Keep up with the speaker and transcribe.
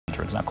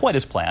Turns out quite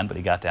as planned, but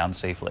he got down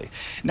safely.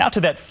 Now to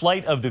that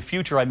flight of the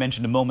future I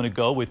mentioned a moment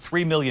ago. With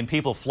 3 million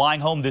people flying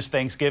home this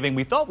Thanksgiving,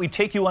 we thought we'd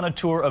take you on a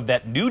tour of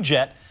that new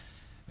jet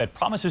that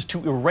promises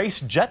to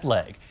erase jet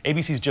lag.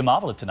 ABC's Jim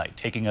Avila tonight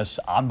taking us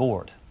on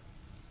board.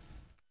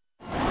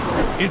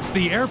 It's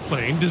the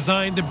airplane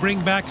designed to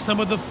bring back some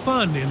of the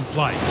fun in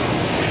flight.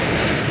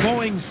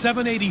 Boeing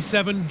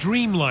 787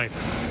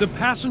 Dreamliner, the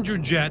passenger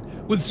jet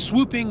with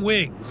swooping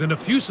wings and a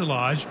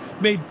fuselage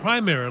made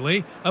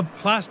primarily of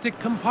plastic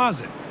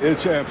composite.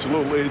 It's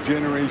absolutely a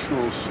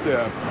generational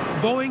step.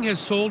 Boeing has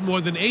sold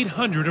more than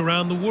 800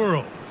 around the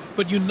world,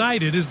 but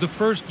United is the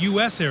first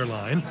U.S.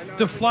 airline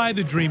to fly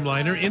the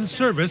Dreamliner in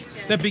service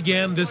that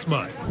began this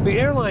month. The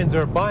airlines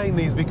are buying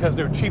these because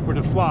they're cheaper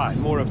to fly,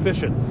 more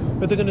efficient,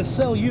 but they're going to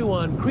sell you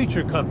on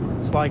creature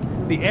comforts, like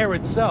the air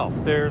itself.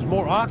 There's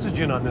more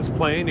oxygen on this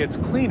plane, it's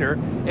cleaner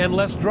and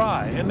less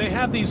dry, and they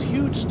have these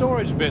huge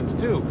storage bins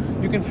too.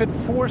 You can fit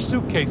 4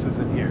 suitcases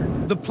in here.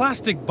 The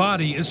plastic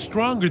body is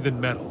stronger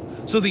than metal,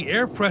 so the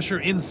air pressure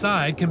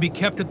inside can be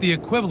kept at the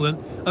equivalent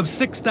of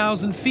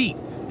 6,000 feet.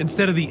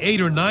 Instead of the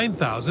 8,000 or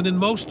 9,000 in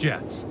most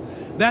jets.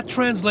 That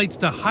translates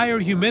to higher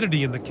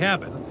humidity in the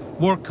cabin,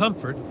 more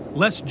comfort,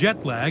 less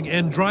jet lag,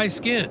 and dry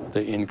skin.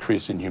 The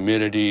increase in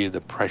humidity,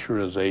 the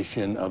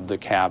pressurization of the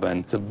cabin,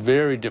 it's a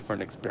very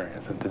different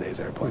experience in today's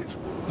airplanes.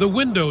 The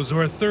windows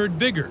are a third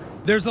bigger.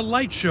 There's a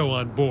light show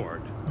on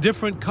board,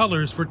 different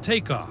colors for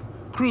takeoff,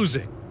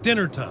 cruising,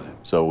 dinner time.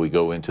 So we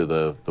go into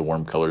the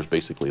warm colors,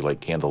 basically like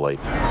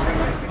candlelight.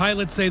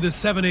 Pilots say the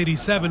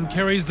 787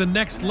 carries the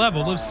next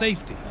level of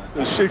safety.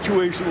 The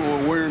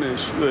situational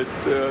awareness that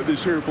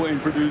this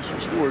airplane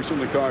produces for us in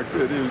the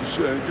cockpit is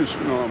just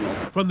phenomenal.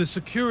 From the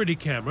security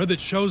camera that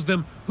shows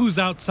them who's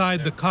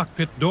outside the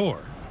cockpit door,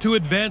 to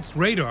advanced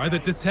radar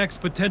that detects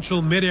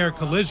potential mid-air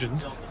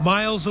collisions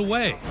miles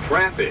away.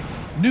 Traffic.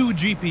 New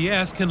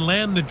GPS can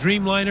land the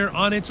Dreamliner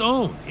on its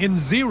own in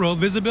 0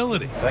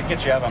 visibility. So that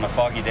gets you out on a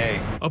foggy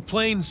day. A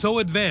plane so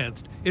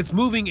advanced, it's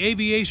moving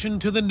aviation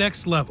to the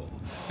next level,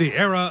 the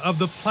era of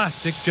the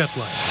plastic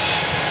jetliner.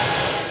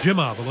 Jim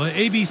Avila,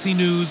 ABC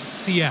News,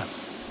 Seattle.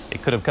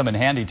 It could have come in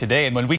handy today, and when we